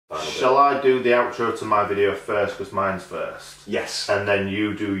Shall I do the outro to my video first, because mine's first? Yes. And then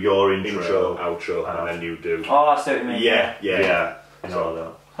you do your intro, outro, and then you do... Oh, I see what you mean. Yeah.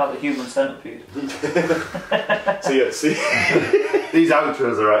 Like the human centipede. See. These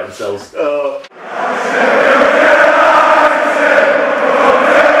outros are right themselves.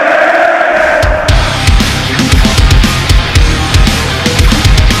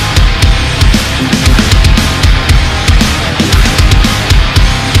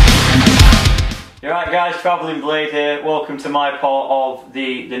 Alright guys, TravellingBlade here. Welcome to my part of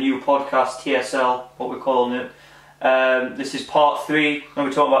the new podcast, TSL, what we're calling it. This is part 3, and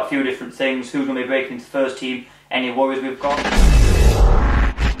we're talking about a few different things. Who's going to be breaking into the first team, any worries we've got.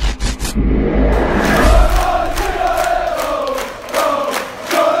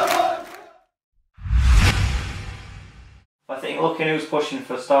 I think looking who's pushing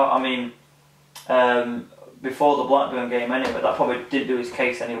for a start, I mean, before the Blackburn game anyway, that probably didn't do his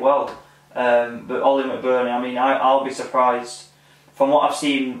case any well. But Ollie McBurney, I mean, I'll be surprised, from what I've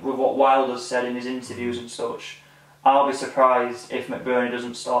seen with what Wilder's said in his interviews and such, I'll be surprised if McBurney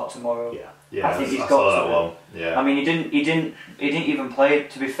doesn't start tomorrow. Yeah, I think he's got to. One. Yeah. I mean, he didn't even play.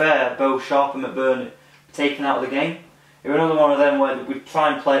 To be fair, both Sharp and McBurney taken out of the game. It was another one of them where we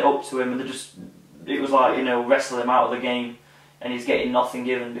try and play it up to him, and it was like, you know, wrestle him out of the game, and he's getting nothing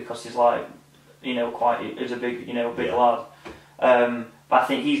given because he's like, you know, he's a big, you know, big lad. But I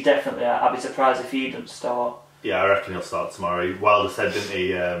think he's definitely, I'd be surprised if he doesn't start. Yeah, I reckon he'll start tomorrow. Wilder said, didn't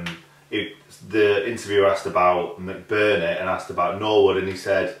he, the interviewer asked about McBurney and asked about Norwood, and he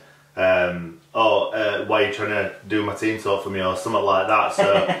said, why are you trying to do my team talk for me, or something like that.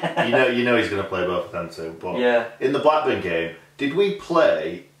 So you know he's going to play both of them too. But in the Blackburn game, did we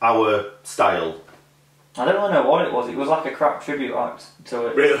play our style? I don't really know what it was. It was like a crap tribute act to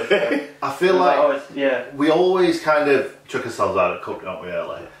it. Really? I feel like we always kind of chuck ourselves out of cup, don't we,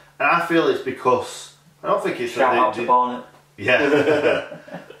 early? And I feel it's because, I don't think it's... Shout out to Barnett. Yeah.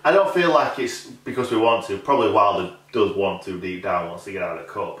 I don't feel like it's because we want to. Probably Wilder does want to deep down, wants to get out of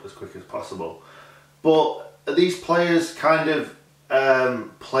the cup as quick as possible. But are these players kind of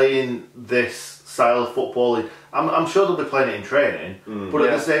playing this style of footballing? I'm sure they'll be playing it in training, but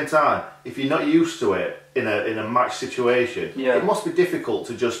at the same time, if you're not used to it in a match situation, it must be difficult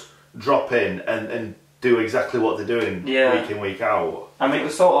to just drop in and do exactly what they're doing week in, week out. I mean, it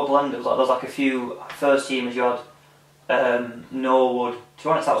was sort of blended. There was like a few first teamers. You had Norwood. To be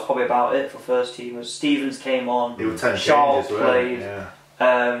honest, that was probably about it for first teamers. Stevens came on. It was 10 Shaw changes, played.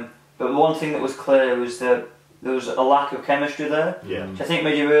 Yeah. But one thing that was clear was that there was a lack of chemistry there, which I think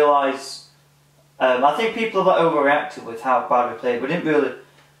made you realise. I think people have overreacted with how bad we played. We didn't really.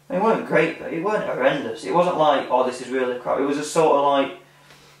 I mean, it weren't great, but it weren't horrendous. It wasn't like, oh, this is really crap. It was just sort of like,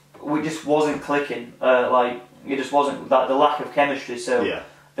 we just wasn't clicking. Like, it just wasn't that the lack of chemistry. So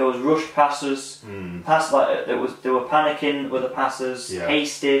there was rushed passes, they were panicking with the passes,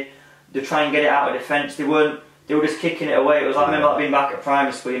 hasty. They try and get it out of defence. They were just kicking it away. It was like, I remember like being back at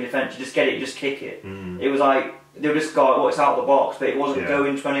primary school in defence. You just get it, you just kick it. It was like they were just going, oh, it's out of the box, but it wasn't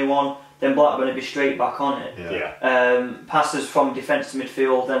going to anyone. Then Blackburn would be straight back on it. Passes from defence to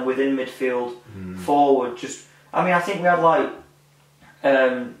midfield, then within midfield, forward. Just, I mean, I think we had like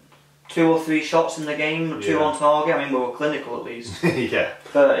 2 or 3 shots in the game, 2 on target. I mean, we were clinical at least.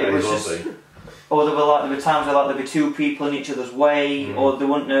 But it was just, or there were times where like there'd be 2 people in each other's way, or they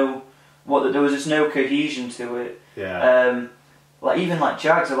wouldn't know what. There was just no cohesion to it. Like even like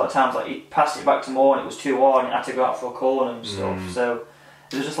Jags, there were times like he passed it back to Moore and it was too hard and he had to go out for a corner and stuff. So.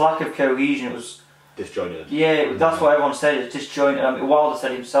 There was just lack of cohesion. It was disjointed. Yeah, that's what everyone said. It's disjointed. I mean, Wilder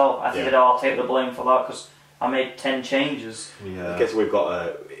said himself. I think I'll take the blame for that because I made 10 changes. I guess we've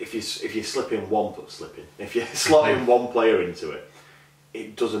got if you're slotting one player into it,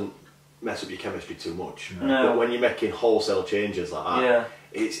 it doesn't mess up your chemistry too much. No. But when you're making wholesale changes like that,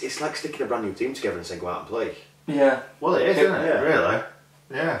 it's like sticking a brand new team together and saying go out and play. Yeah. Well, it is, isn't it? Really.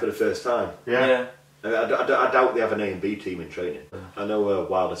 Yeah. For the first time. Yeah. I doubt they have an A and B team in training. I know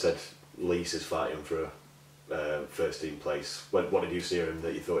Wilder said Lees is fighting for a first team place. What did you see of him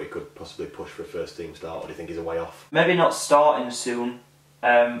that you thought he could possibly push for a first team start, or do you think he's a way off? Maybe not starting soon.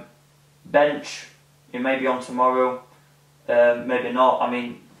 Bench, he may be on tomorrow. Maybe not. I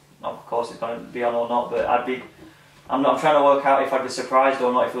mean, of course he's going to be on or not, but I'm trying to work out if I'd be surprised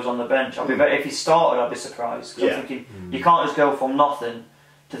or not if he was on the bench. If he started, I'd be surprised. Because I'm thinking, you can't just go from nothing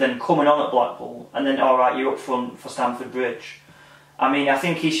to then coming on at Blackpool and then, alright, you're up front for Stamford Bridge. I mean, I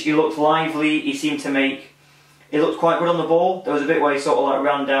think he looked lively. He seemed to he looked quite good on the ball. There was a bit where he sort of like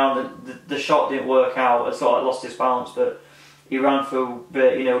ran down, the shot didn't work out, and sort of like lost his balance, but he ran through a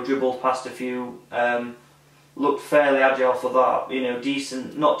bit, you know, dribbled past a few. looked fairly agile for that. You know,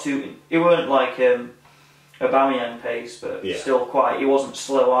 decent, not too. It weren't like Aubameyang pace, but still quite. He wasn't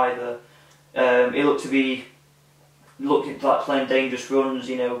slow either. He looked like playing dangerous runs.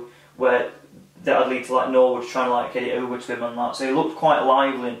 You know, where that would lead to like Norwood trying to like get it over to him and that. So he looked quite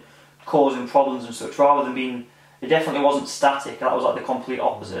lively and causing problems and such, rather than being. It definitely wasn't static. That was like the complete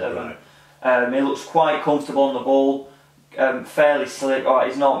opposite of him. He looks quite comfortable on the ball, fairly slick. Alright,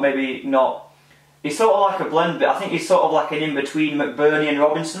 he's not maybe not. He's sort of like a blend, but I think he's sort of like an in between McBurney and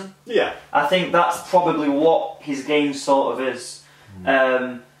Robinson. Yeah. I think that's probably what his game sort of is,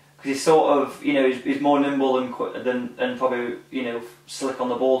 because he's sort of, you know, he's more nimble and probably, you know, slick on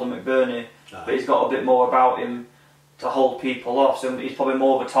the ball than McBurney, but he's got a bit more about him to hold people off. So he's probably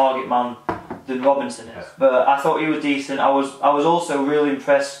more of a target man than Robinson is. But I thought he was decent. I was also really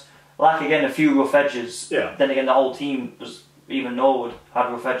impressed. Like again, a few rough edges. Yeah. Then again, the whole team was. Even Norwood had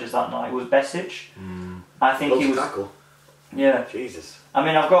rough edges that night. It was Besic. I think he was. Tackle. Yeah. Jesus. I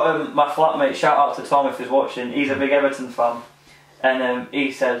mean, I've got my flatmate. Shout out to Tom if he's watching. He's a big Everton fan, and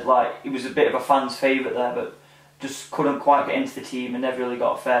he said like he was a bit of a fan's favourite there, but just couldn't quite get into the team and never really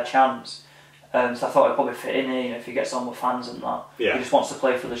got a fair chance. So I thought he'd probably fit in here, you know, if he gets on with fans and that. Yeah. He just wants to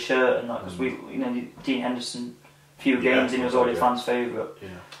play for the shirt and that because you know, Dean Henderson, few games in, he was already fans' favourite. Yeah.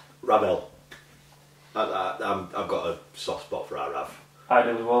 Ravel. I've got a soft spot for our Rav. I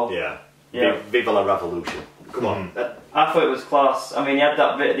do as well. Yeah. Yeah. Viva la Revolution. Come on. I thought it was class. I mean, he had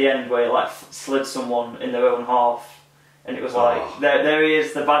that bit at the end where he like slid someone in their own half, and it was like, there he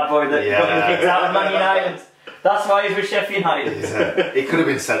is, the bad boy that got him kicked out of Man United. That's why he's with Sheffield United. Yeah. He could have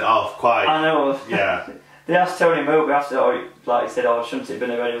been sent off quite. I know. Yeah. They asked Tony Moby after, like he said, shouldn't it have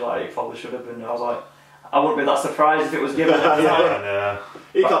been already? Like, it probably should have been. I was like, I wouldn't be that surprised if it was given at the time.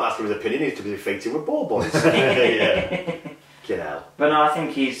 He can't ask for his opinion, he needs to be fighting with ball boys. Yeah. Get out. But no, I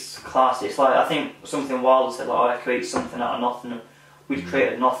think he's classy. It's like, I think something Wilder said, like, I create something out of nothing. We'd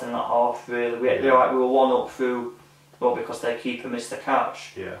created nothing at half, really. We were 1-up through, well, because their keeper missed the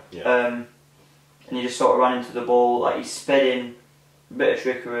catch. And he just sort of ran into the ball, like he sped in, a bit of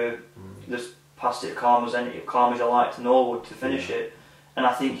trickery, just passed it calm as you like to Norwood to finish it. And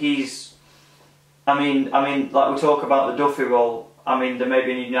I think he's, I mean, like we talk about the Duffy role, I mean, there may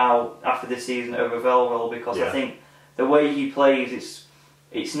be now, after this season, a Ravel role, because I think the way he plays,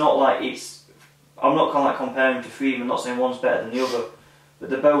 it's not like I'm not kind of like comparing to Freeman, not saying one's better than the other, but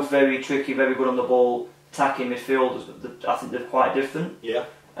they're both very tricky, very good on the ball, attacking midfielders, I think they're quite different. Yeah.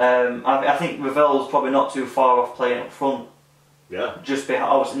 I think Ravel's probably not too far off playing up front. Yeah. Just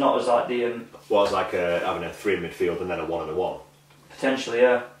behind, obviously not as like the... Well, it's like having a 3 in midfield and then a 1 and a 1. Potentially,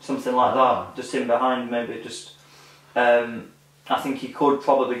 yeah. Something like that. Just in behind, maybe. Just... I think he could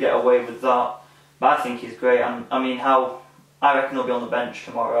probably get away with that. But I think he's great. And I mean, I reckon he'll be on the bench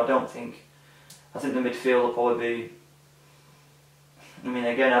tomorrow. I think the midfield will probably be... I mean,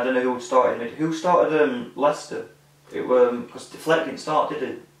 again, I don't know who started Who started Leicester? Because Fleck didn't start, did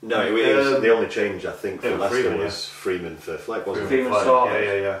he? No, it was the only change, I think, for Leicester was Freeman for Fleck, wasn't it? Freeman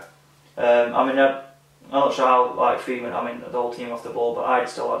started. Yeah. I mean, I'm not sure how like Freeman, I mean, the whole team off the ball, but I'd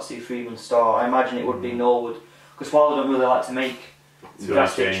still like to see Freeman start. I imagine it would be Norwood, because Wilder don't really like to make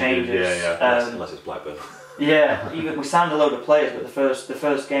drastic changes. Unless it's Blackburn. Yeah, we signed a load of players, but the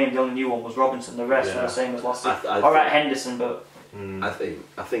first game, the only new one was Robinson. The rest were the same as last season. Alright, Henderson, but... I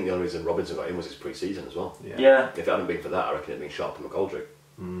think the only reason Robinson got in was his pre-season as well. Yeah. If it hadn't been for that, I reckon it'd been Sharp and McGoldrick.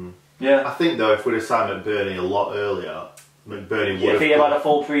 Yeah. I think though, if we'd have signed McBurney a lot earlier, McBurney would have... If he had had a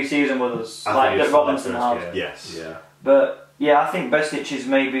full pre-season with us, like that Robinson had. Yes. Yeah. But yeah, I think Besic is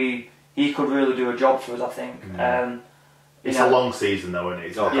maybe he could really do a job for us. I think. It's a long season though, isn't it?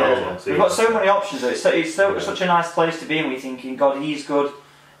 It's a long season. We've got so many options. It's such a nice place to be in. We're thinking, God, he's good.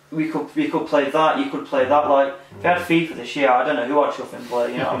 We could play that. You could play that. Like if you had FIFA this year, I don't know who I'd chuff and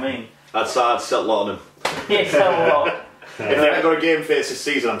play. You know what I mean? I'd sell a lot on him. Yeah, sell a lot. If they haven't got a game face this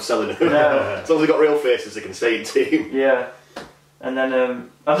season, I'm selling them. No. As long as they've got real faces, they can stay in team. Yeah. And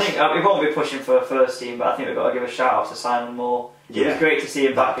then I think we won't be pushing for a first team, but I think we've got to give a shout out to Simon Moore. It was great to see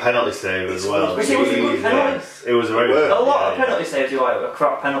him back. That penalty save as well. Which it was a good penalty. It was a very good. A lot of penalty saves do like a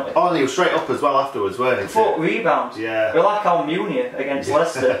crap penalty. Oh, and he was straight up as well afterwards, weren't he? Foot rebound. Yeah. We're like Almunia against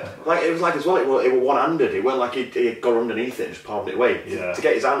Leicester. Like it was like as well. It was one-handed. It weren't like he'd gone underneath it and just palmed it away. Yeah. To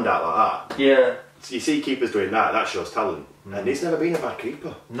get his hand out like that. Yeah. So you see keepers doing that. That shows talent. And he's never been a bad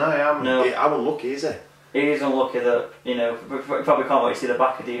keeper. No, I am. No. I'm unlucky, is he? He is unlucky that, you know, we probably can't wait to see the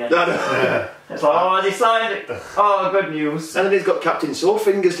back of Dean. No. It's like, oh, has he signed it? Oh, good news. And then he's got Captain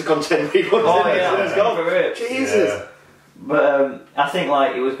Sawfingers to contend with. Oh, yeah. Jesus. Yeah. But I think,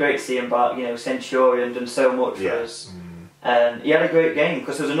 like, it was great to see him back. You know, Centurion done so much for us. And he had a great game,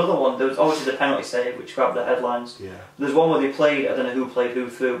 because there was another one, there was obviously the penalty save which grabbed the headlines. Yeah. There's one where they played, I don't know who played who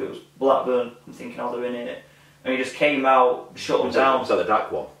through, but it was Blackburn, I'm thinking, oh, they're in it. And he just came out, shut them down. Was that the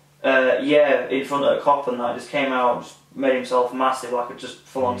Dak one? Yeah, in front of the cop and that, just came out, just made himself massive, like a just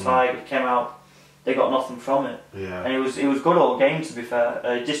full-on tiger. He came out, they got nothing from it. Yeah. And it was good all game, to be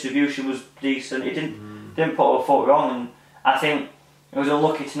fair. Distribution was decent, he didn't put a foot wrong, and I think it was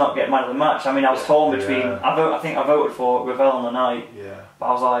unlucky to not get man of the match. I mean, I was torn between. I think I voted for Ravel on the night. Yeah. But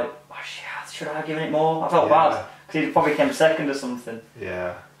I was like, oh, shit, should I have given it more? I felt bad because he probably came second or something.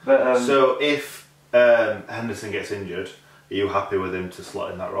 Yeah. But so if Henderson gets injured, are you happy with him to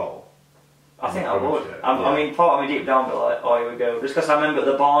slot in that role? I think I would. I mean, part of me deep down, but like, oh, here we go. Just because I remember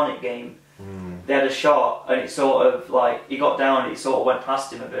the Barnet game, they had a shot and it sort of like he got down and it sort of went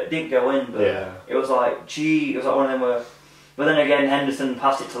past him a bit. It didn't go in, but it was like, gee, it was like one of them where. But then again, Henderson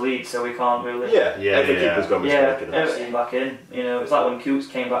passed it to Leeds, so we can't really. Every keeper's got mistake in Everton back in. You know, it's like when Coots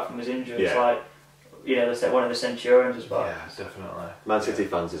came back from his injury. It's like, you know, they one of the Centurions as well. Yeah, definitely. Man City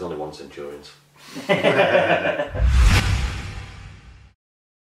fans, there's only one Centurions.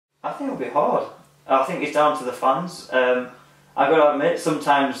 I think it'll be hard. I think it's down to the fans. I got to admit,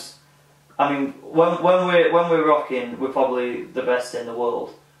 sometimes, I mean, when we're rocking, we're probably the best in the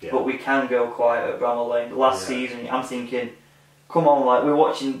world. Yeah. But we can go quiet at Bramall Lane. Last season, I'm thinking, come on, like we're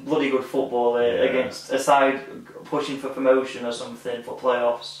watching bloody good football against a side pushing for promotion or something for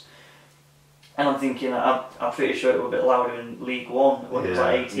playoffs. And I'm thinking, I'm pretty sure it was a bit louder in League One when it was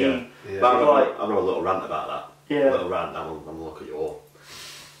like 18. Yeah. But I'm going a little rant about that. Yeah. A little rant, I'm going to look at you all.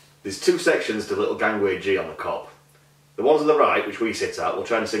 There's two sections to Little Gangway G on the Cop. The ones on the right, which we sit at, will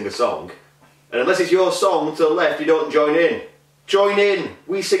try and sing a song. And unless it's your song to the left, you don't join in. Join in!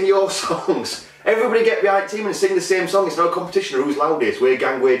 We sing your songs. Everybody get behind the team and sing the same song. It's not a competition of who's loudest. We're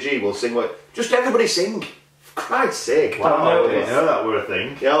Gangway G, we'll sing what. Just everybody sing. For Christ's sake. Wow, I didn't know that were a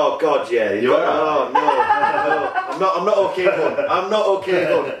thing. Oh God, yeah. Oh no. I'm not okay, bud. I'm not okay,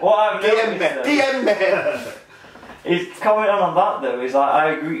 bud. What I've noticed, DM me. It's coming on that though, is like,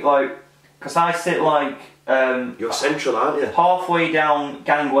 I agree, like, because I sit like... You're central, aren't you? Halfway down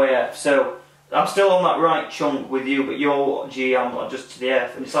Gangway F, so I'm still on that right chunk with you, but you're G, I'm like just to the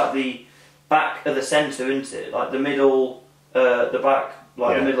F, and it's like the back of the centre, isn't it? Like the middle, the back,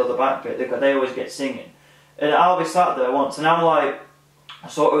 like the middle of the back bit, they always get singing. And I'll be sat there once, and I'm like,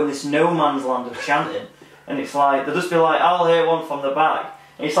 sort of in this no man's land of chanting, and it's like, they'll just be like, I'll hear one from the back.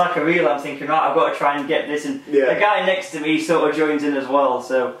 It's like a reel. I'm thinking, right, I've got to try and get this, and the guy next to me sort of joins in as well.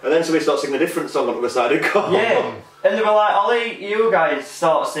 So. And then somebody starts singing a different song on the side of the car. Yeah, and they were like, I'll let you guys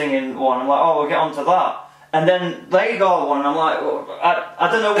start singing one. I'm like, oh, we'll get on to that. And then they got one, and I'm like, well, I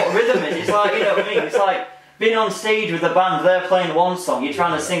don't know what rhythm it is. It's like, you know what I mean? It's like being on stage with the band, they're playing one song, you're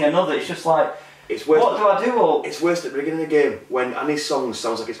trying to sing another. It's just like, what do I do? Or it's worse at the beginning of the game when Annie's song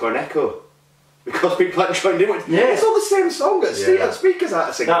sounds like it's got an echo. Because people aren't joined in with it's all the same song at speakers out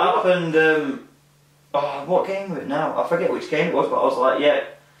to sing. That happened, what game was it now? I forget which game it was, but I was like,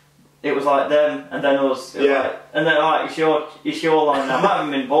 it was like them and then us. Like, and then, alright, it's your line now. I might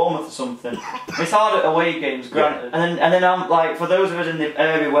have been Bournemouth or something. It's hard at away games, granted. And then I'm like, for those of us in the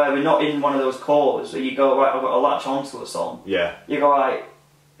area where we're not in one of those cores, where you go, right, I've got to latch onto a song. Yeah. You go, right,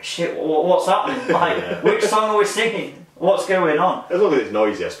 shit, what's happening? Like, which song are we singing? What's going on? As long as it's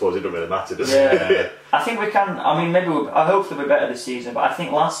noisy, I suppose it doesn't really matter, does it? I think we can. I mean, I hope they'll be better this season. But I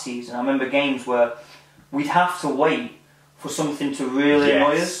think last season, I remember games where we'd have to wait for something to really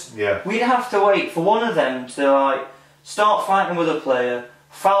annoy us. Yeah. We'd have to wait for one of them to like start fighting with a player,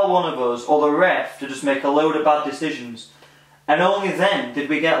 foul one of us, or the ref to just make a load of bad decisions, and only then did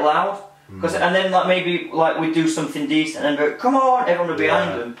we get loud. And then like maybe like we'd do something decent and go, come on, everyone would be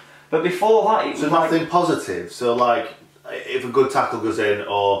behind them. But before that, it was nothing positive. So like, if a good tackle goes in,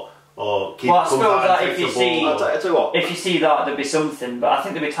 or keep. Well, I suppose that if you see that, there'd be something. But I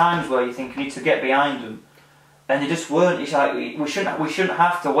think there'd be times where you think you need to get behind them, and they just weren't. It's like we shouldn't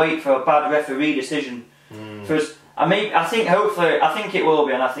have to wait for a bad referee decision. Because I think hopefully it will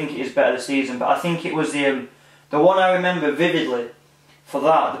be, and I think it is better this season. But I think it was the one I remember vividly for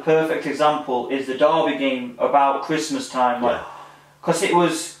that. The perfect example is the Derby game about Christmas time, because it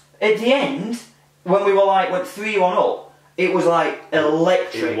was at the end when we went 3-1 up. It was like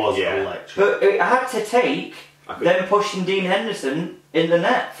electric. It was electric. But it had to take them pushing Dean Henderson in the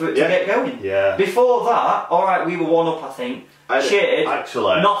net for it to get going. Yeah. Before that, alright, we were 1 up, I think.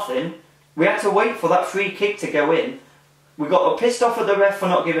 Actually, nothing. We had to wait for that free kick to go in. We got pissed off at the ref for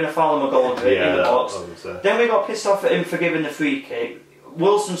not giving a foul on McGoldrick in the box. Then we got pissed off at him for giving the free kick.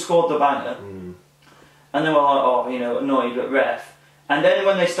 Wilson scored the banger. And then we're like, annoyed at ref. And then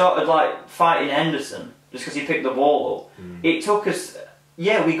when they started like fighting Henderson, just because he picked the ball up. It took us,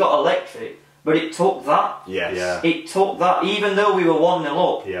 we got electric, but it took that. Yes. Yeah. It took that, even though we were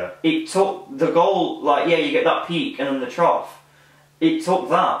 1-0 up, it took the goal, you get that peak and then the trough. It took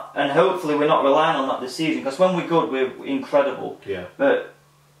that, and hopefully we're not relying on that this season, because when we're good, we're incredible. Yeah. But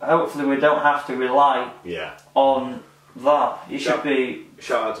hopefully we don't have to rely on that. You should be...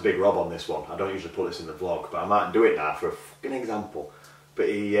 Shout out to Big Rob on this one. I don't usually put this in the vlog, but I might do it now for a fucking example. But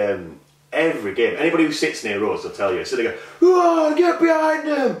he, every game, anybody who sits near us will tell you, so they go, "Oh, get behind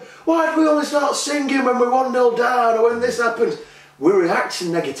them! Why do we only start singing when we're 1-0 down, or when this happens?" We're reacting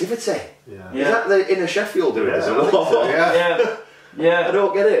negativity. Yeah. Is that the inner Sheffield doing this? Yeah. I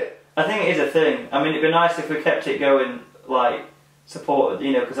don't get it. I think it is a thing. I mean, it'd be nice if we kept it going, supported,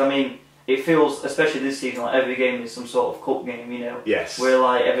 because it feels, especially this season, like every game is some sort of cup game, Yes. We're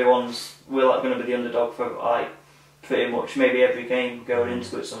going to be the underdog for pretty much maybe every game going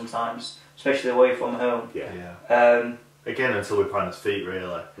into it sometimes, especially away from home. Yeah. Again, until we plant his feet,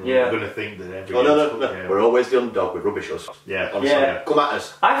 really. Yeah. We're going to think that every No. We're always the underdog. We rubbish us. Yeah. Honestly. Yeah. Come at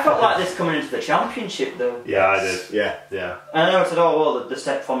us. I felt like this coming into the championship though. Yeah, I did. Yeah. And I know I said, oh well, the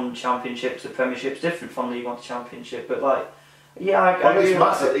step from championship to premiership's different from League One to championship, but it's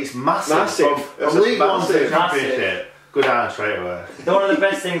massive. It's massive. From League One to championship. Go down straight away. One of the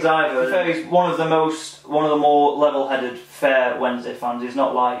best things I've heard. He's one of the more level-headed, fair Wednesday fans. He's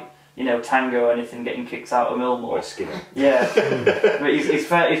not like Tango or anything getting kicked out of Millmore. Or Skinner. Yeah, but he's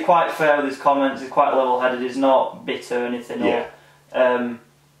fair. He's quite fair with his comments. He's quite level-headed. He's not bitter or anything. Yeah.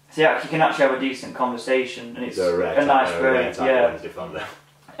 So you can actually have a decent conversation, and it's a nice break. Yeah. Wednesday fan there.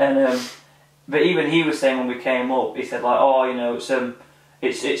 And but even he was saying when we came up, he said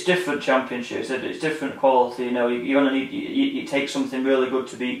it's different championship. He said it's different quality. You're gonna need you take something really good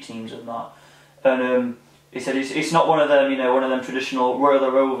to beat teams and that. And he said it's not one of them traditional Royal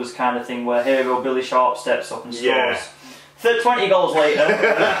Rovers kind of thing where hero Billy Sharp steps up and scores. Yeah. 20 goals later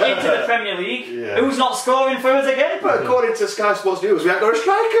into the Premier League. Yeah. Who's not scoring for us again? But according to Sky Sports News, we haven't got a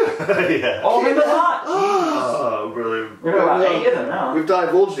striker. Yeah. Oh, remember that? Oh, brilliant. We've got about 8 of them now. We've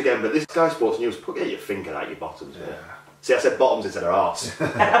divulged again, but this Sky Sports News, get your finger out your bottoms. Yeah. See, I said bottoms instead of arse.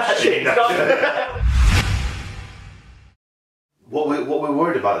 Shit, it's gone. What we're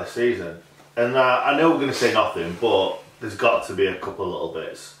worried about this season, and I know we're going to say nothing, but there's got to be a couple of little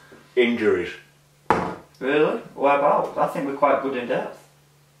bits. Injuries. Really? Whereabouts? I think we're quite good in depth.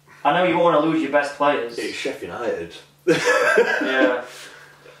 I know you won't want to lose your best players. It's Sheffield United. Yeah.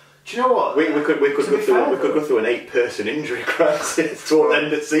 Do you know what? We could go through an 8-person injury crisis toward the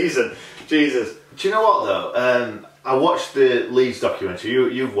end of the season. Jesus. Do you know what though? I watched the Leeds documentary.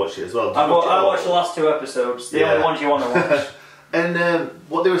 You've watched it as well. I watched the last 2 episodes. The only ones you want to watch. And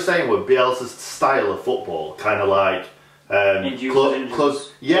what they were saying was Bielsa's style of football, kind of like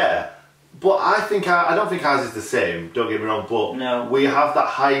close. Yeah. But I don't think ours is the same, don't get me wrong, but no. We have that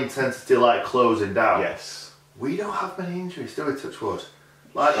high intensity closing down. Yes. We don't have many injuries, do we, touch wood?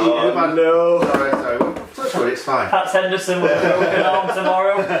 No. Sorry. Touch wood, it's fine. Pat Henderson with a broken arm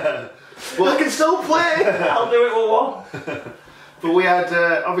tomorrow. But I can still play! I'll do it with one. But we had,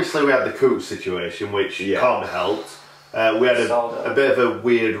 obviously we had the Coots situation, which can't be helped. We had a bit of a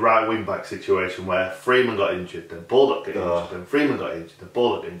weird right wing back situation where Freeman got injured, then Baldock got injured, then Freeman got injured, then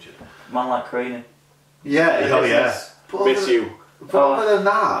Baldock got injured. Man like Craney. Yeah. Miss you. But other than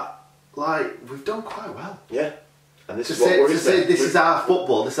that, we've done quite well. Yeah. And this to is what we're say this is our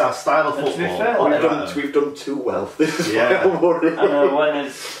football, this is our style of football. To be fair, we've done too well. Yeah. I know, when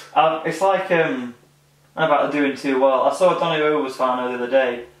it's like about doing too well. I saw a Donny Rovers fan the other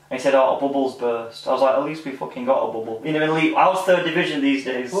day. And he said, "Oh, a bubble's burst." I was like, "At least we fucking got a bubble." In League, I was 3rd division these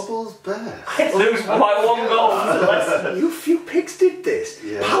days. Bubbles burst. Lose by 1 goal. You few pigs did this.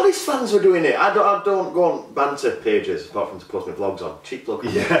 Yeah. Palace fans were doing it. I don't go on banter pages apart from to post my vlogs on. Cheap vlog.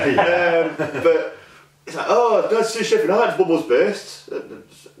 Yeah. But it's like, oh, that's Sheffield United's bubbles burst.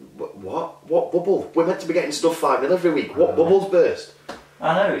 What bubble? We're meant to be getting stuff 5-0 every week. What bubbles burst?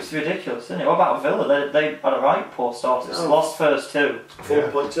 I know, it's ridiculous, isn't it? What about Villa? They had a right poor start. It's lost first 2.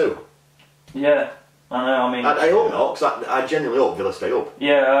 4.2. Yeah, I know. I mean, I hope not, because I genuinely hope Villa stay up.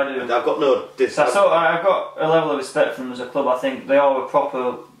 Yeah, I do. I've got no. I've got a level of respect for them as a club. I think they are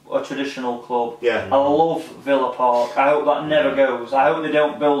a traditional club. Yeah. I love Villa Park. I hope that never goes. I hope they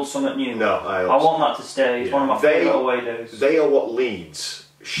don't build something new. No, I want that to stay. It's one of my favourite away days. They are what Leeds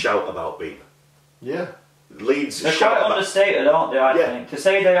shout about being. Yeah. Leeds. They're quite understated, aren't they? I think to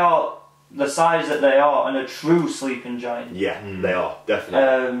say they are the size that they are and a true sleeping giant. Yeah, they are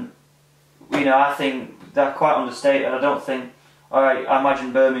definitely. I think they're quite understated. I don't think. I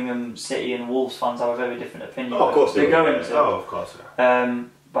imagine Birmingham City and Wolves fans have a very different opinion. Oh, of course they're going to. Oh, of course.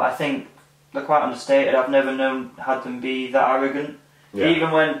 But I think they're quite understated. I've never had them be that arrogant.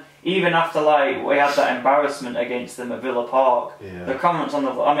 Yeah. Even after like we had that embarrassment against them at Villa Park, the comments on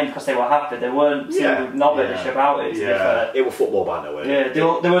because they were happy, they weren't snobbish about it. To be fair, it was football banter, wasn't it?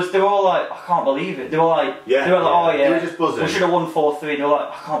 Yeah, they were all like, I can't believe it. They were like, they were just buzzing. We should have won 4-3. They were like,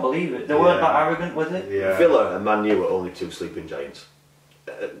 I can't believe it. They weren't that arrogant with it. Yeah. Villa and Man U were only 2 sleeping giants.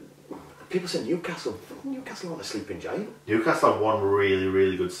 People say Newcastle aren't a sleeping giant. Newcastle had one really,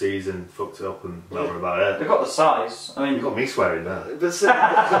 really good season, fucked it up and not worry about it. They've got the size. I mean, you got me swearing there.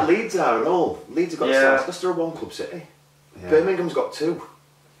 But Leeds are and all. Leeds have got size. Because they're a one-club city. Yeah. Birmingham's got 2.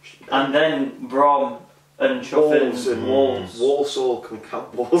 And then Brom and Wolves and Wolves. Walsall can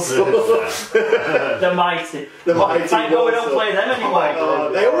count Walsall. The mighty. Thank God we don't play them anymore.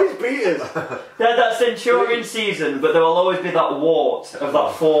 Oh, they always beat us. They had that Centurion season, but there will always be that wart of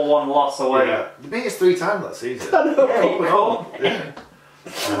that 4-1 loss away. Yeah. They beat us 3 times that season. I know.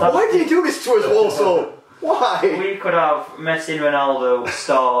 Why do you do this to us, Walsall? Why? We could have Messi and Ronaldo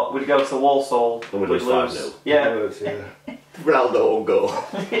start, we'd go to Walsall, and we'd lose. 5-0. Yeah. Ronaldo on goal.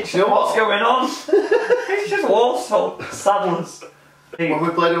 Do you know what's going on? It's just Walsall. Saddlers. When we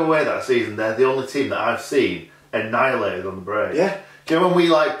played them away that season, they're the only team that I've seen annihilated on the break. Yeah. Do you know when we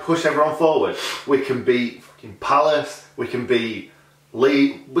like push everyone forward, we can beat fucking Palace, we can beat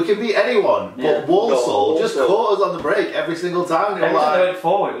Leeds, we can beat anyone. But Walsall just caught us on the break every single time. Every time they went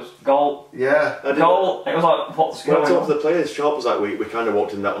forward, it was goal. Yeah. Goal. It was like, what's going on? When I talked to the players, Sharp was like, we kind of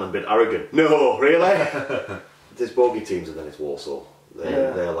walked in that one a bit arrogant. No, really? There's bogey teams and then it's Walsall.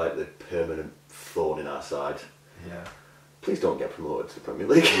 They're like the permanent thorn in our side. Yeah. Please don't get promoted to the Premier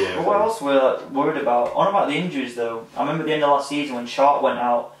League. Yeah, what else we're worried about? On about the injuries though. I remember at the end of last season when Sharp went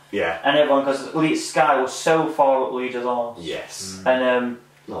out. Yeah. And everyone, because Leeds Sky was so far up Leeds' arse. Yes. And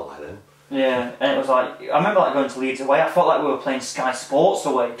not like them. Yeah, and it was like, I remember like going to Leeds away, I felt like we were playing Sky Sports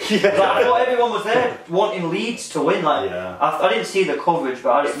away. Yeah. Like, I thought everyone was there wanting Leeds to win. Like, I didn't see the coverage,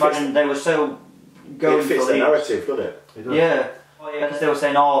 but I just imagine they were so going it fits for the Leeds. narrative, doesn't it? Yeah. Because they were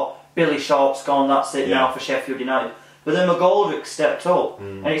saying, oh, Billy Sharp's gone, that's it now for Sheffield United. But then McGoldrick stepped up,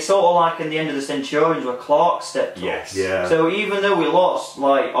 and it's sort of like in the end of the Centurions where Clark stepped up. Yes. Yeah. So even though we lost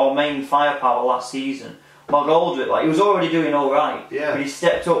like our main firepower last season, McGoldrick, like he was already doing all right, but he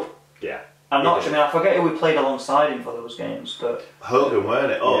stepped up. Yeah. And not, I mean, I forget who we played alongside him for those games, but Hogan,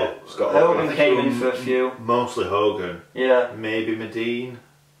 weren't it? Oh, Scott Hogan came in for a few. Mostly Hogan. Yeah. Maybe Medine.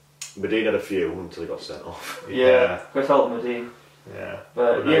 Medine had a few until he got sent off. Yeah. Chris Medine. Yeah.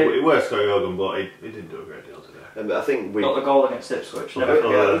 But no, it was Scotty Hogan, but he didn't do a great deal today. And I think we got the goal against Ipswich.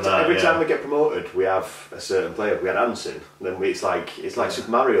 Every time we get promoted, we have a certain player. We had Anson. Then it's like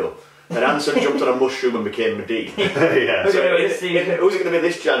Super Mario. And Anson jumped on a mushroom and became Medine. Yeah. So who's it going to be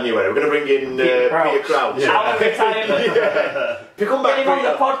this January? We're going to bring in Peter Crouch. Out of retirement. Come back. Get him on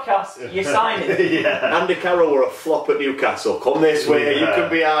the podcast. You sign it. Andy Carroll were a flop at Newcastle. Come this way. You can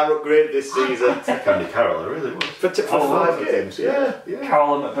be our upgrade this season. Andy Carroll, I really would. For 5 games. Yeah.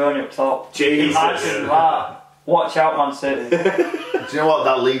 Carroll and McBurney up top. Jesus. Imagine that. Watch out, Man City. Do you know what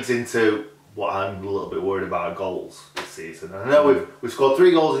that leads into? What I'm a little bit worried about are goals this season. I know we've scored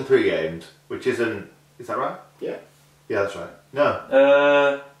 3 goals in 3 games, which isn't. Is that right? Yeah. Yeah, that's right.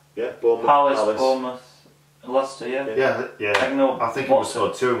 No. Yeah. Bournemouth. Palace. Bournemouth. Leicester. Yeah. Yeah. I think we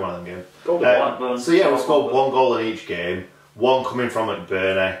scored 2 in one of them games. So yeah, we scored 1 goal in each game. 1 coming from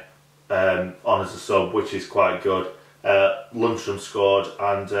McBurney on as a sub, which is quite good. Lundstram scored,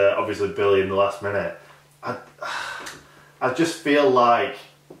 and obviously Billy in the last minute. I just feel like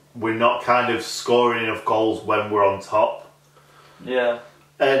we're not kind of scoring enough goals when we're on top. Yeah.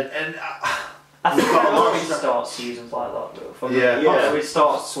 And I think we always start seasons like that though. We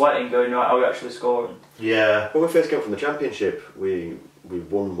start sweating, going, right, are we actually scoring? Yeah. When we first came from the Championship, we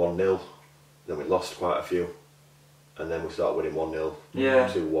won 1-0, then we lost quite a few, and then we started winning 1-0,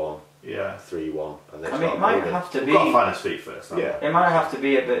 2-1, 3-1, and then it might have to be. We've got to find his feet first. It might have to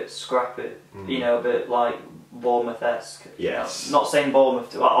be a bit scrappy, you know, a bit like Bournemouth-esque. Yes. You know? Not saying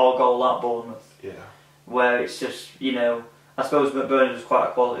Bournemouth, like our goal at Bournemouth. Yeah. Where it's just, you know, I suppose McBurney was quite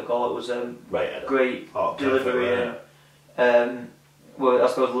a quality goal. It was great delivery. Well, I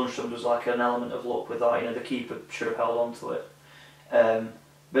suppose Lundstram was like an element of luck with that. You know, the keeper should have held on to it.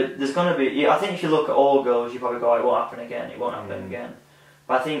 But there's going to be. I think if you look at all goals, you probably go, it won't happen again. It won't happen again.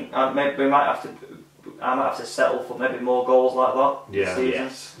 But I think we might have to. I might have to settle for maybe more goals like that this season.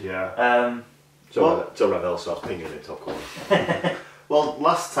 Yes. Yeah. So Ravel starts pinging in the top corner. Well,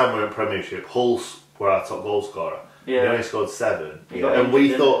 last time we were in Premiership, Hull's were our top goal scorer. Yeah. He only scored 7. And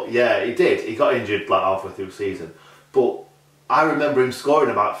we thought, he did. He got injured like halfway through the season. But I remember him scoring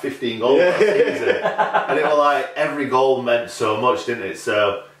about 15 goals that season. And it was like, every goal meant so much, didn't it?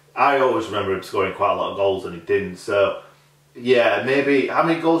 So I always remember him scoring quite a lot of goals and he didn't. So, yeah, maybe how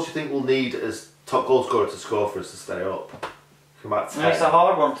many goals do you think we'll need as top goal scorer to score for us to stay up? Come back to It's a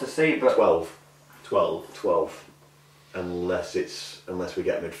hard one to see, but 12. 12. Unless we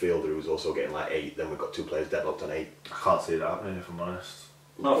get a midfielder who's also getting like 8, then we've got 2 players deadlocked on 8. I can't see that happening if I'm honest.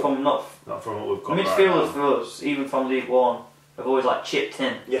 Not from what we've got. midfielders right for us, even from League One, have always like chipped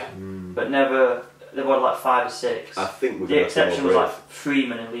in. Yeah. But never. They've had like 5 or 6. I think we're the exception was like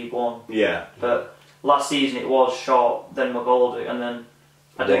Freeman in League One. Yeah. But last season it was Sharp, then McGoldrick, and then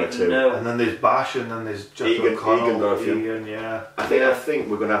I don't even know. And then there's Bash, and then there's Egan got a few. Egan, yeah. I think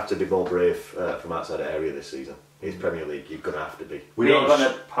we're going to have to be more brave from outside the area this season. It's Premier League, you're going to have to be. We don't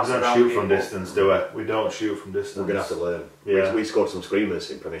shoot from distance, do we? We don't shoot from distance. We're going to have to learn. Yeah. We scored some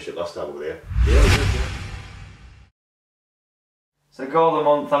screamers in Premiership last time we were there. Yeah. So goal of the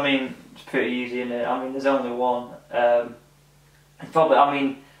month, I mean, it's pretty easy, isn't it? I mean, there's only one. Probably, I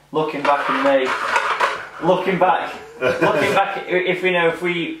mean, looking back in May, if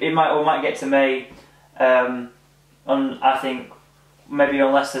we might get to May, and I think maybe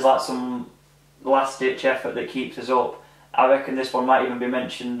unless there's like some last ditch effort that keeps us up, I reckon this one might even be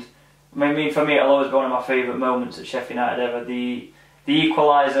mentioned. I mean, for me, it'll always be one of my favourite moments at Sheffield United ever. The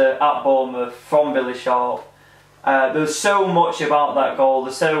equaliser at Bournemouth from Billy Sharp. There was so much about that goal.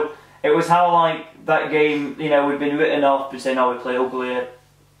 It was how like that game, we'd been written off, been saying, we play uglier,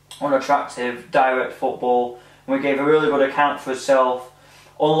 unattractive, direct football. And we gave a really good account for ourselves.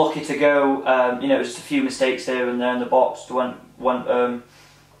 Unlucky to go, it was just a few mistakes here and there in the box. Went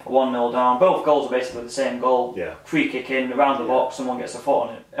 1-0 down. Both goals were basically the same goal. Yeah. Free kick in, around the box, someone gets a foot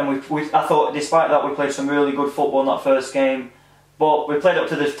on it. And I thought, despite that, we played some really good football in that first game. But we played up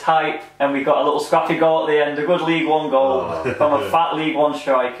to this type and we got a little scrappy goal at the end, a good League One goal from a fat League One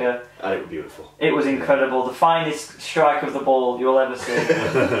striker. And it was beautiful. It was incredible, the finest strike of the ball you'll ever see.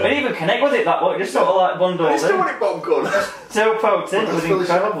 And even connect with it that way, just sort of like bundled in. Still want it bomb gun. So potent, it was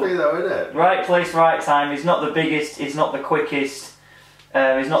incredible. Though, isn't it? Right place, right time. He's not the biggest, he's not the quickest,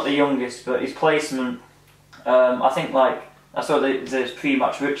 he's not the youngest, but his placement, I think I saw the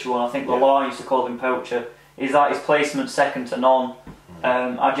pre-match ritual, and I think Lalar used to call him Poacher. Is that his placement second to none?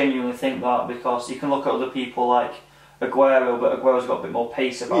 I genuinely think that, because you can look at other people like Aguero, but Aguero's got a bit more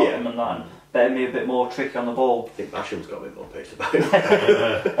pace about him and that, and better be a bit more tricky on the ball. I think Basham's got a bit more pace about him.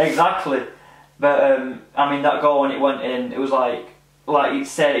 Exactly. But I mean, that goal when it went in, it was like you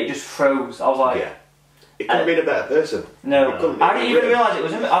said, it just froze. I was like, it couldn't have been a better person. No, I didn't even realise it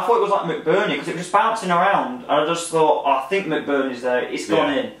was him. I thought it was like McBurney, because it was just bouncing around, and I just thought, I think McBurney's there. It's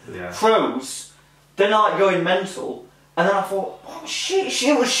gone in. Yeah. Froze. Then I going mental, and then I thought, oh shit,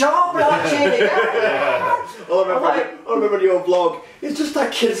 she was Sharp and I cheered again. I remember on your vlog, it's just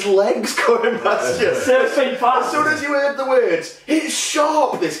that kid's legs going past you. Surfing past. As soon as you heard the words, it's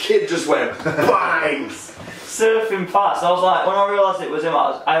Sharp, this kid just went bang. Surfing past. I was like, when I realised it was him,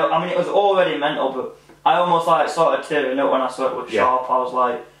 I mean, it was already mental, but I almost started tearing up when I saw it was Sharp. I was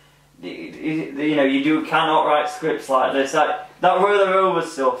like, you cannot write scripts like this. That Roller Rover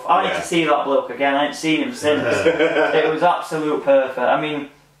stuff, I need to see that bloke again. I ain't seen him since. It was absolute perfect. I mean,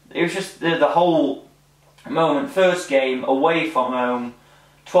 it was just the whole moment. First game, away from home,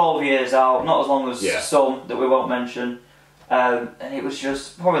 12 years out, not as long as some that we won't mention. And it was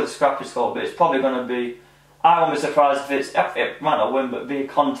just probably the scrappiest goal, but it's probably going to be, I won't be surprised if it might not win, but be a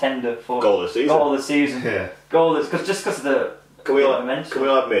contender for goal of the season. Goal of the season. Yeah. Just because of the Can we all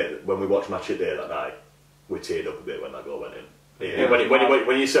admit, when we watched Match of the Day that night, we teared up a bit when that goal went in. Yeah.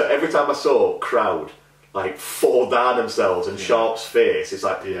 When you saw, every time I saw crowd fall down themselves and Sharp's face, it's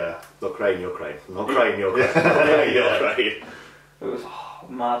like, not crying, you're crying. Not crying, you're crying. Not crying, you're crying. It was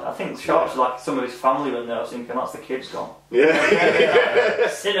mad. I think Sharp's like some of his family when they were thinking, that's the kids gone. Yeah.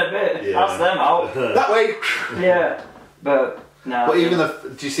 Sin a bit. That's them out. That way. Yeah. But no. But even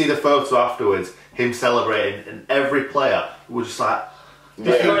do you see the photo afterwards? Him celebrating, and every player was just like,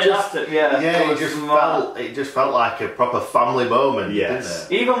 it just felt like a proper family moment, didn't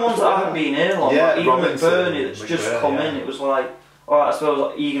it? Even ones that haven't been here long, like even McBurney that's just come in, it was like, alright, I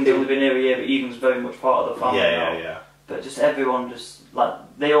suppose Egan's only been here a year, but Egan's very much part of the family now. Yeah. But just everyone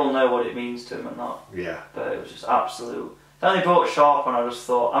they all know what it means to him and that. Yeah. But it was just absolute. Then they brought Sharp and I just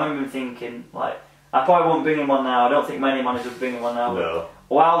thought, I remember thinking, I probably won't bring him one now, I don't think many managers bring him one now. No.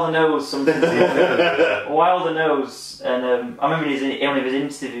 Wilder knows something. Wilder knows, and I remember in one of his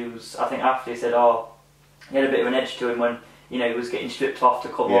interviews, I think after he said, he had a bit of an edge to him when he was getting stripped off to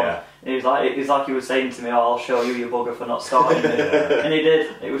come on. And it was like he was saying to me, I'll show you bugger for not starting. And he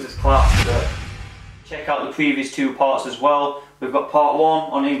did. It was just class. But check out the previous 2 parts as well. We've got part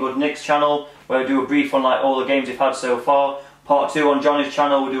 1 on England Nick's channel, where I do a brief on all the games we've had so far. Part 2 on Johnny's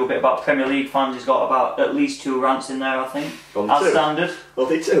channel. We'll do a bit about Premier League fans. He's got about at least 2 rants in there, I think. As standard.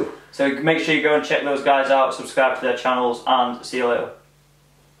 Only 2. So make sure you go and check those guys out, subscribe to their channels, and see you later.